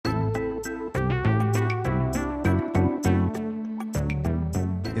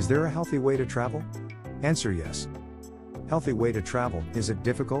Is there a healthy way to travel? Answer yes. Healthy way to travel, is it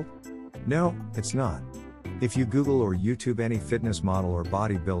difficult? No, it's not. If you Google or YouTube any fitness model or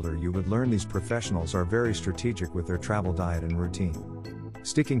bodybuilder, you would learn these professionals are very strategic with their travel diet and routine.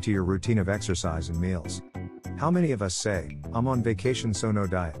 Sticking to your routine of exercise and meals. How many of us say, I'm on vacation so no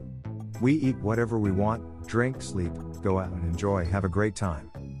diet? We eat whatever we want, drink, sleep, go out and enjoy, have a great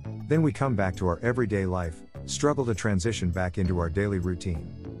time. Then we come back to our everyday life, struggle to transition back into our daily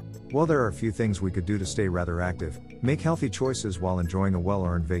routine. Well, there are a few things we could do to stay rather active, make healthy choices while enjoying a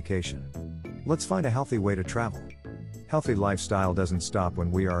well-earned vacation. Let's find a healthy way to travel. Healthy lifestyle doesn't stop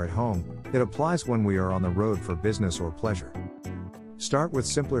when we are at home, it applies when we are on the road for business or pleasure. Start with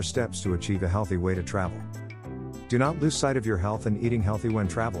simpler steps to achieve a healthy way to travel. Do not lose sight of your health and eating healthy when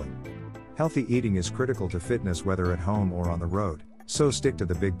traveling. Healthy eating is critical to fitness whether at home or on the road, so stick to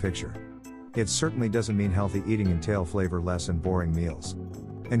the big picture. It certainly doesn't mean healthy eating entail flavorless and boring meals.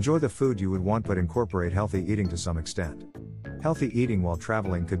 Enjoy the food you would want but incorporate healthy eating to some extent. Healthy eating while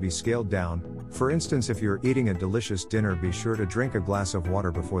traveling could be scaled down. For instance, if you're eating a delicious dinner, be sure to drink a glass of water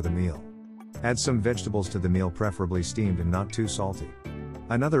before the meal. Add some vegetables to the meal, preferably steamed and not too salty.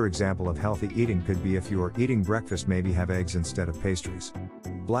 Another example of healthy eating could be if you are eating breakfast, maybe have eggs instead of pastries.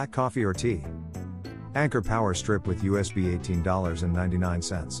 Black coffee or tea. Anchor Power Strip with USB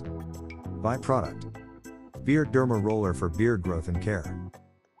 $18.99. Byproduct. Beard Derma Roller for beard growth and care.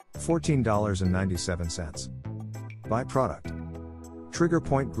 $14.97. Byproduct. Trigger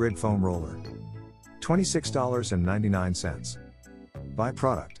Point Grid Foam Roller. $26.99.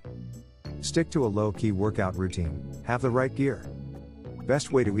 Byproduct. Stick to a low-key workout routine, have the right gear.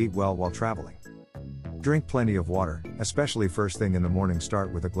 Best way to eat well while traveling. Drink plenty of water, especially first thing in the morning.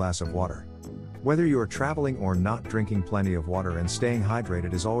 Start with a glass of water. Whether you are traveling or not, drinking plenty of water and staying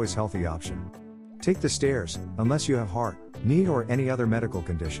hydrated is always a healthy option. Take the stairs, unless you have heart, knee or any other medical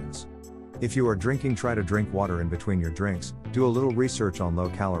conditions. If you are drinking, try to drink water in between your drinks. Do a little research on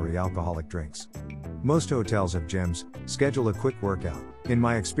low-calorie alcoholic drinks. Most hotels have gyms. Schedule a quick workout. In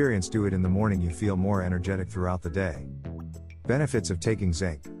my experience, do it in the morning. You feel more energetic throughout the day. Benefits of taking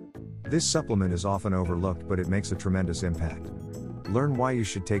zinc. This supplement is often overlooked, but it makes a tremendous impact. Learn why you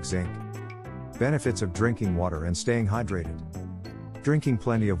should take zinc. Benefits of drinking water and staying hydrated. Drinking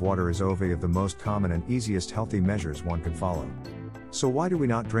plenty of water is one of the most common and easiest healthy measures one can follow. So why do we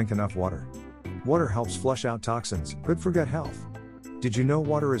not drink enough water? Water helps flush out toxins, good for gut health. Did you know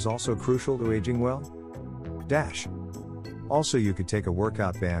water is also crucial to aging well? Also, you could take a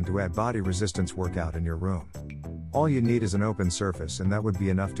workout band to add body resistance workout in your room. All you need is an open surface, and that would be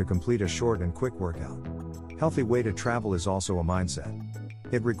enough to complete a short and quick workout. Healthy way to travel is also a mindset.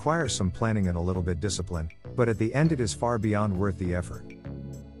 It requires some planning and a little bit discipline, but at the end it is far beyond worth the effort.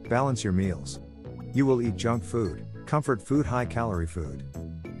 Balance your meals. You will eat junk food, comfort food, high-calorie food.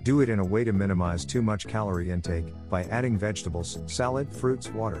 Do it in a way to minimize too much calorie intake, by adding vegetables, salad, fruits,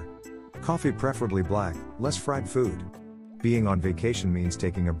 water. Coffee, preferably black, less fried food. Being on vacation means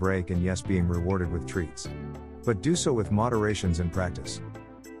taking a break and yes, being rewarded with treats. But do so with moderations and practice.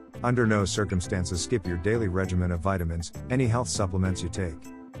 Under no circumstances skip your daily regimen of vitamins, any health supplements you take.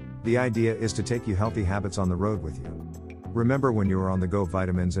 The idea is to take you healthy habits on the road with you. Remember, when you are on the go,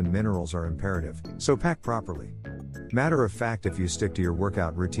 vitamins and minerals are imperative, so pack properly. Matter of fact, if you stick to your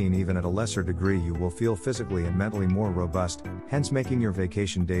workout routine even at a lesser degree, you will feel physically and mentally more robust, hence making your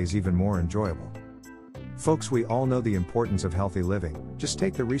vacation days even more enjoyable. Folks, we all know the importance of healthy living, just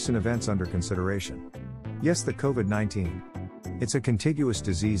take the recent events under consideration. Yes, the COVID-19. It's a contiguous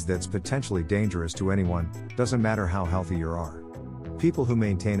disease that's potentially dangerous to anyone, doesn't matter how healthy you are. People who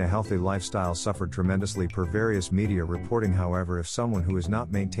maintain a healthy lifestyle suffered tremendously per various media reporting. However, if someone who is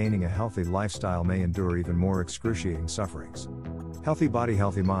not maintaining a healthy lifestyle may endure even more excruciating sufferings. Healthy body,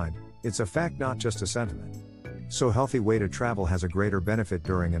 healthy mind, it's a fact, not just a sentiment. So healthy way to travel has a greater benefit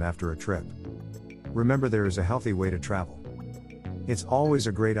during and after a trip. Remember, there is a healthy way to travel. It's always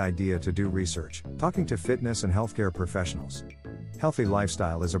a great idea to do research, talking to fitness and healthcare professionals. Healthy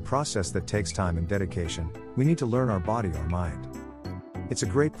lifestyle is a process that takes time and dedication. We need to learn our body, our mind. It's a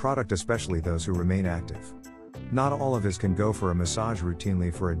great product, especially those who remain active. Not all of us can go for a massage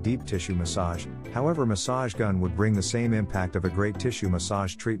routinely for a deep tissue massage, however, massage gun would bring the same impact of a great tissue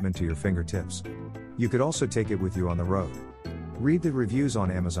massage treatment to your fingertips. You could also take it with you on the road. Read the reviews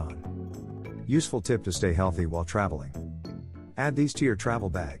on Amazon. Useful tip to stay healthy while traveling. Add these to your travel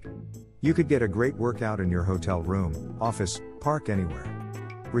bag. You could get a great workout in your hotel room, office, park, anywhere.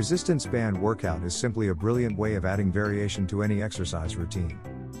 Resistance band workout is simply a brilliant way of adding variation to any exercise routine.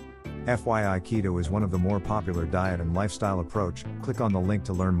 FYI, keto is one of the more popular diet and lifestyle approach. Click on the link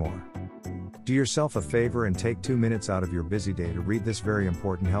to learn more. Do yourself a favor and take 2 minutes out of your busy day to read this very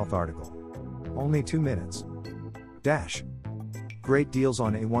important health article. Only 2 minutes. Dash. Great deals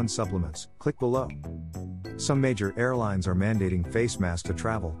on A1 supplements, click below. Some major airlines are mandating face masks to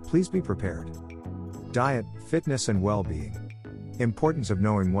travel, please be prepared. Diet, fitness and well-being. Importance of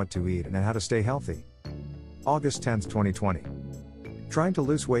knowing what to eat and how to stay healthy. August 10, 2020. Trying to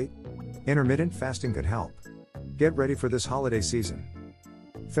lose weight? Intermittent fasting could help. Get ready for this holiday season.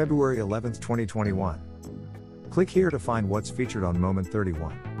 February 11, 2021. Click here to find what's featured on Moment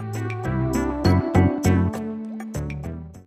 31.